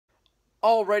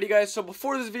Alrighty guys, so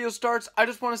before this video starts, I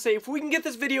just want to say if we can get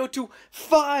this video to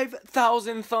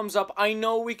 5,000 thumbs up, I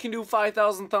know we can do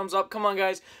 5,000 thumbs up, come on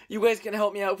guys, you guys can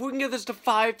help me out. If we can get this to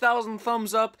 5,000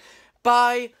 thumbs up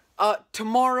by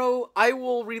tomorrow, I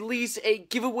will release a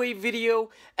giveaway video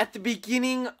at the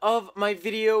beginning of my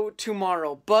video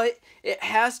tomorrow, but it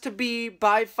has to be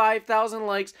by 5,000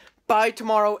 likes by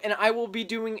tomorrow, and I will be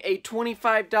doing a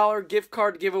 $25 gift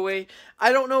card giveaway.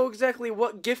 I don't know exactly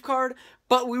what gift card,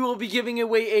 but we will be giving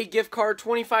away a gift card,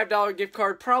 $25 gift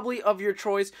card, probably of your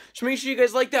choice. So make sure you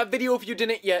guys like that video if you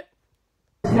didn't yet.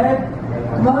 Ted,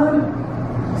 come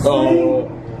on. Stay.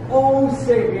 Oh,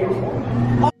 stay, baby.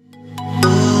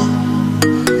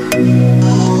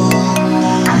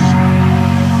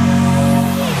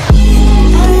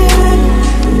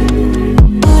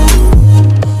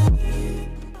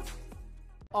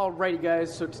 Alrighty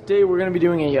guys, so today we're going to be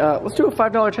doing a, let's do a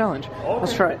 $5 challenge. Okay.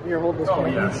 Let's try it. Here, hold this. Oh,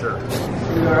 yeah, sure.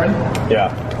 You ready? Yeah.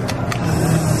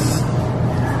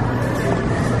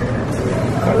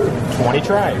 20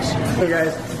 tries. Hey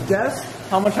guys, guess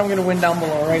how much I'm going to win down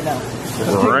below right now.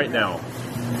 Right now.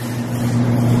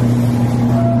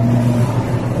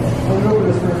 Let's go over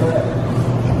this for a minute.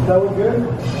 That look good?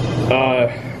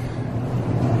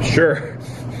 Sure.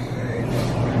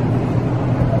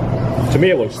 To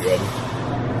me, it looks good.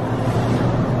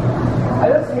 I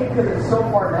just hate because it's so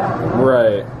far down. You know?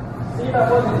 Right. See,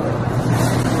 that wasn't it.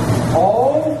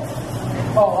 Oh,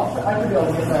 I should be able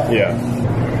to get that. Yeah.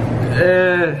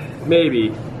 Maybe.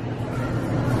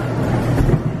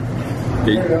 There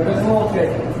we go, just a little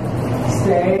bit.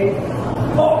 Stay.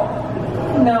 Oh,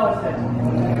 now it's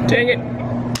in. Dang it.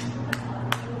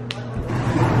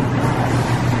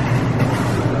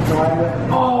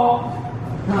 Oh,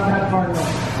 not that far enough.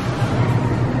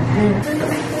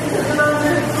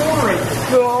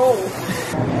 No.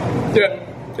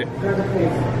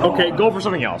 Okay, go for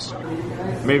something else.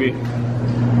 Maybe.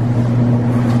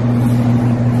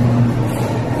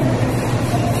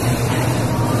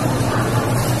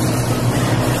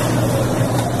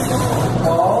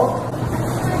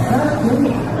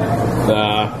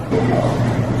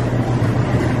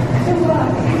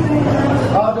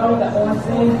 Oh, don't that one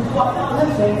thing.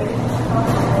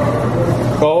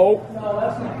 Oh. No,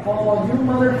 that's not fall. You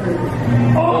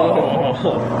motherfucker. Oh.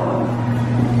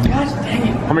 Gosh dang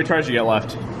it. How many tries do you get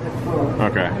left?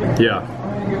 Okay. Yeah.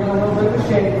 I'm going to give it a little bit of a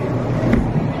shake.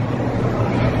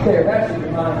 There, that should be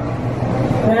mine.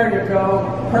 There you go.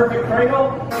 Perfect Pringle.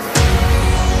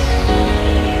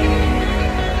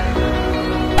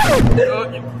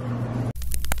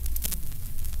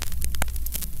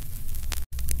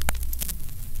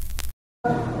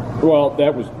 Well,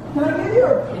 that was... Can I get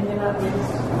your opinion on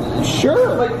this?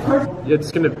 Sure. Like, perfect.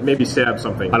 It's gonna maybe stab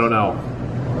something. I don't know.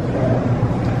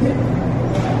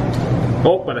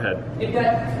 Oh, went ahead. Get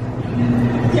that.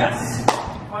 Yes.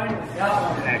 Finally,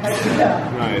 got one. Excellent.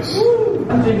 Yeah. Nice. Woo.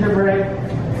 I'm gingerbread.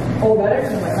 Oh, that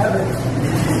actually might have it.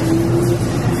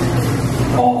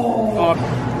 Oh.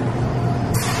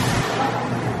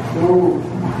 Ooh.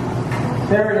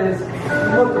 There it is.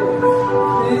 Look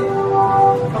at it.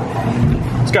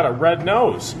 It's got a red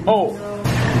nose. Oh.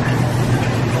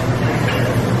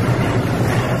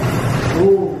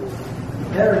 Ooh.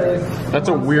 There it is. That's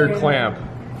a weird clamp.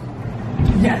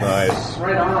 Yes. Nice.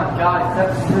 Right on, guys.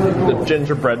 That's really cool. The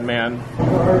gingerbread man.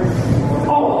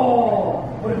 Oh!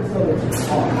 What if it's so good?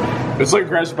 Oh. It's like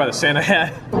grasped by the Santa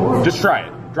hat. Just try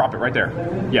it. Drop it right there.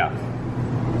 Yeah.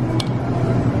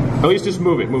 At least just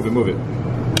move it. Move it. Move it.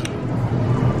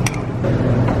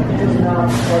 It's not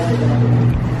like it.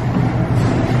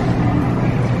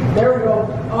 There we go.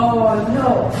 Oh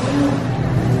no.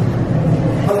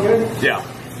 Oh, good? Yeah.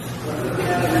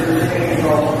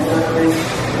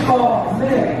 Oh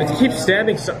man. It keeps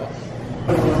stabbing so.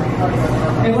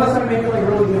 Unless I make like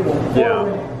really good one. Yeah.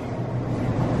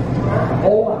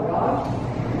 Oh my god.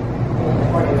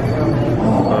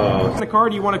 In the car,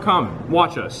 do you want to come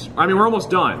watch us? I mean, we're almost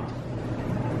done.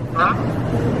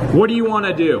 What do you want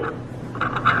to do?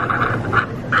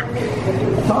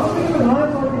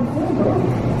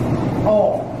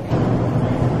 Oh.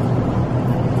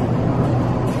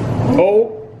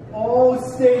 Oh. Oh,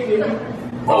 stay, baby.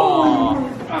 Oh.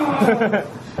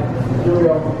 Here we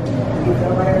go.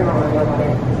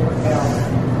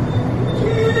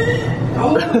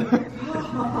 Oh.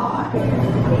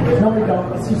 No, we don't.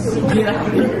 Let's just get out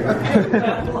of here.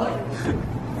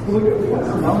 Look at what's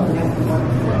wrong with that.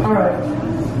 Alright.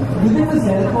 You think the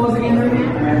Santa Claus again right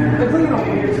now? It's like a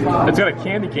weird spot. It's got a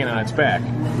candy cane on its back.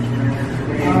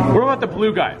 What about the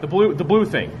blue guy? The blue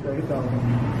thing.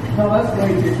 No, that's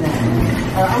way too small.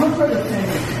 Alright, I'm gonna try the thing.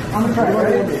 I'm gonna try it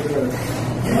right.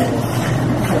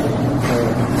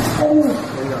 Oh!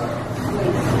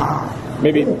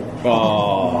 Maybe.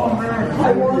 Oh.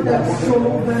 I want that so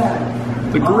bad.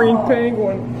 The green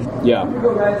penguin. Yeah. Here we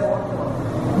go, guys.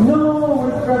 No,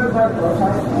 we're gonna grab the bike, bro.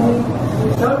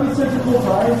 That would be such a cool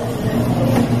prize.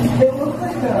 It looks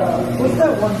like what's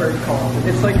that one bird called?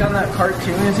 It's like on that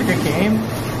cartoon. It's like a game.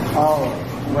 Oh,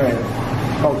 wait.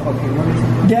 Oh, Club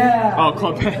Penguin. Yeah. Oh,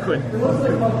 Club Penguin. It looks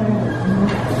like Club Penguin.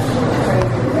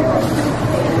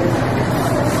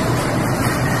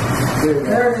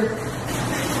 There it is.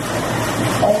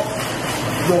 Oh,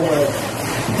 no way.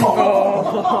 Oh.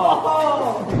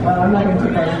 I'm not gonna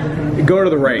take that. Go to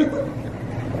the right.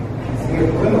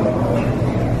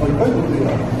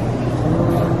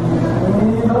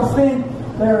 No spin.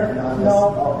 There. No.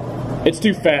 It's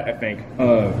too fat, I think.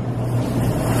 Okay,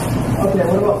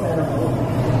 what about Santa?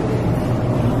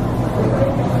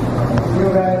 Here we go,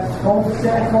 guys. Home for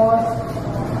Santa Claus.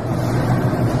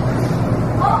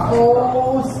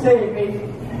 Oh, stay, baby.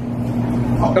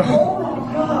 Oh my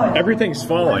god. Everything's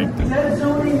falling. Dead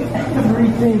zoning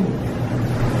everything.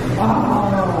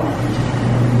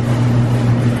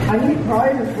 I need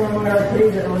prizes for my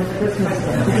arcade that on Christmas.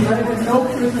 There's no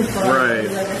Christmas prize. Right.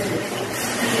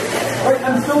 Right,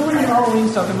 I'm still putting Halloween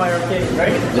stuff in my arcade,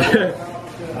 right?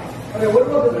 Okay, what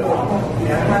about this one?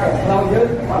 Yeah, all good?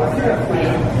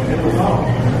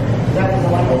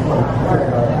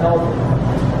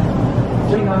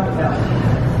 Knock it down.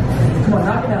 Come on,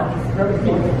 knock it down. Grab your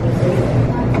feet.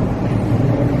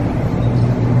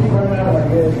 Keep running out like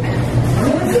this. I'm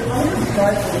gonna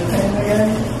try for the same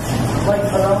again. Like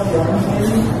around the arms,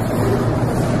 maybe?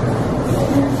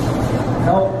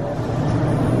 Nope.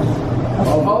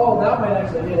 Oh, that might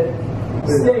actually hit it.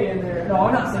 Stay in there. No,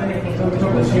 I'm not saying anything until we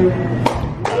took the shoot.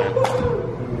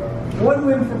 One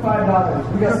win for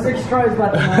 $5. We got 6 tries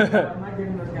left. I'm not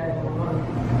giving those guys $1.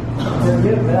 So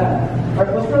get that.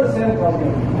 Alright, let's go to Santa Claus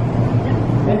game.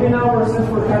 Maybe now since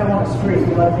we're kind of on a streak, you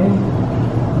know what I mean?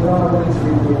 We're on a winning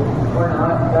streak here. We're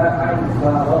not. I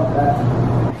love that.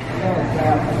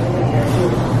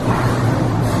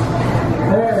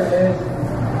 There it is.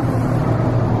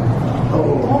 Oh.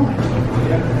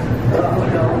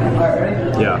 Alright, ready?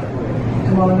 Yeah.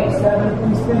 Come on, make 7.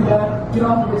 Please spin back. Get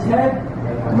off of his head.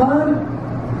 Come on.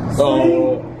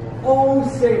 Oh. Oh,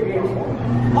 save it.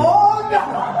 Oh, no!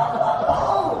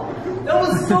 That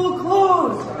was so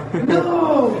close!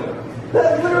 No! That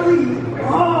literally.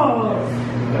 Oh!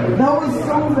 That was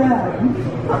so bad.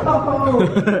 Oh!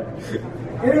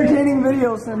 Entertaining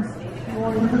video since.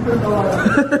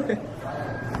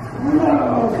 No!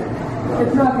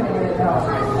 It's not gonna get it out.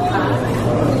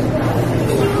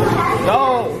 No,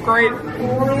 great.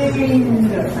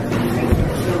 Rained.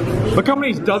 Look how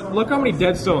many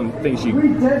Deadstone things you.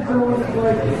 3 dead zones,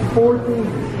 like 4 things.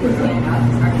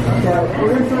 Yeah, we're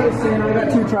gonna try the Santa. I got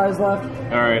 2 tries left.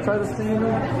 Alright. Try the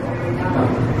Santa.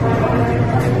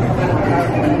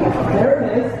 There it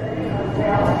is.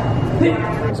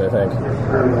 I think.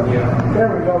 There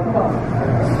we go. Come on.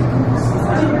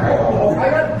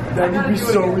 That would be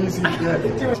so easy.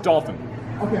 It's dolphin.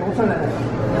 Okay, we'll try that next.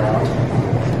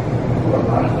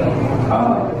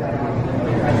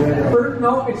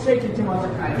 No, it's shaking too much.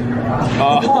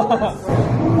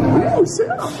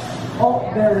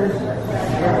 Oh, there it is.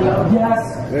 Yes.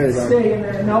 There you go. Stay in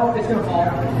there. No, it's gonna fall.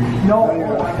 No,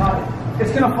 oh my god.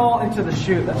 It's gonna fall into the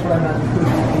chute. That's what I meant.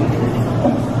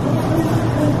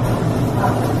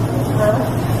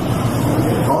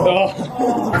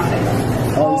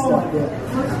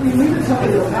 We needed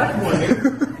somebody to attack more.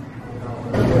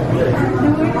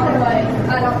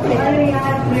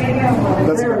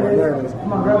 There it is.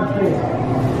 Come on, grab a tree.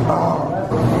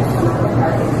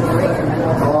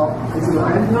 Is it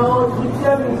lying? No, keep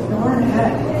stabbing his darn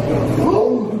head. Oh,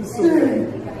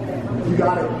 you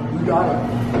got it. You got it.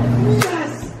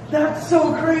 Yes! That's so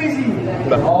crazy!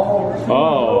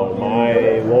 Oh my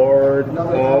lord. Oh.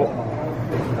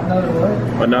 Another one.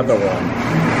 Another one.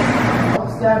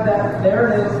 Stab that. There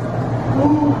it is.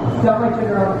 That might get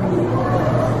her on the feet.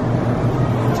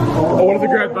 Oh, what if it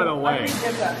grabbed by the leg?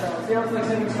 Get that, though. See how it's like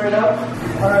sitting straight up?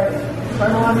 Alright. Try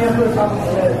to line me up to the top of his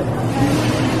head.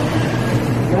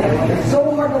 It's so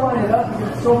hard to line it up because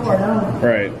it's so far down.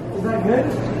 Right. Is that good?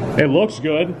 It looks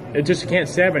good. It just can't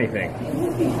stab anything. There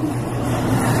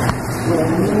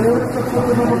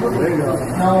you go.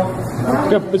 No.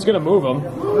 It's gonna move them.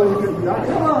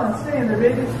 Come on, stay in there,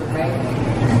 baby.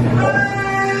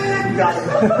 You got it.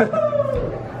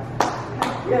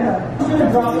 Yeah. I'm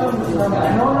gonna drop them. I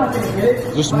know I'm not gonna get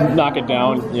it. Just knock it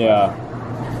down. Yeah.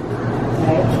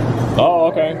 Oh,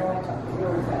 okay.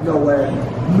 No way.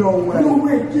 No way. No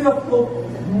way, get up, Flo.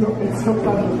 No, it's so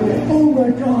funny. Oh my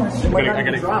gosh. I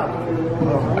gotta.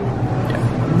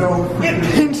 No. It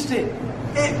pinched it.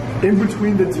 In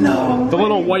between the two. No. The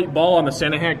little white ball on the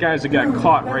Santa hat, guys, that got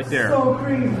caught right there. So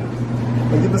crazy.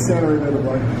 Like, get the Santa right there, the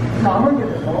black. No, I'm gonna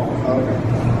get this ball.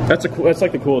 Okay. That's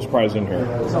like the coolest prize in here.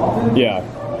 Salted? Yeah.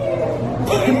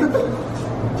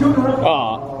 2 in a row.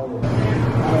 Ah.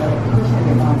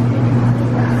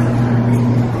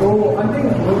 Oh, I'm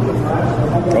thinking of Lucas,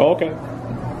 right? Oh, okay.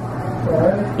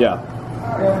 Alright. Yeah.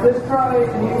 Yeah, let's try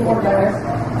and eat more, guys.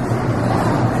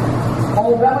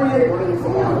 Oh, that one hit.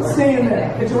 Stay in there.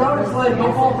 It's around his leg.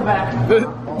 Don't fall off the back.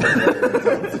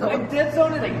 Like dead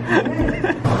zone it.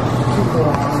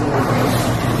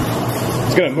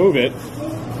 It's gonna move it.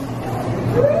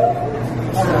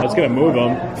 It's gonna move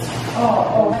him.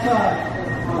 Oh, God.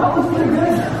 That was pretty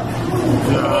good.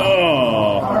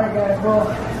 Oh. Alright, guys. Well,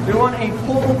 we want a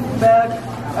full bag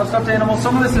of stuffed animals.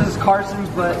 Some of this is Carson's,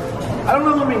 but I don't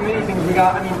know how many mini things we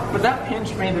got. I mean, but that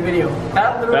pinch made the video.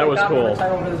 That literally That was got me cool. the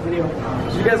title for this video. So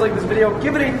if you guys like this video,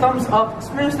 give it a thumbs up,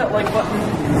 smash that like button,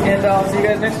 and I'll see you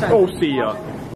guys next time. Oh, see ya.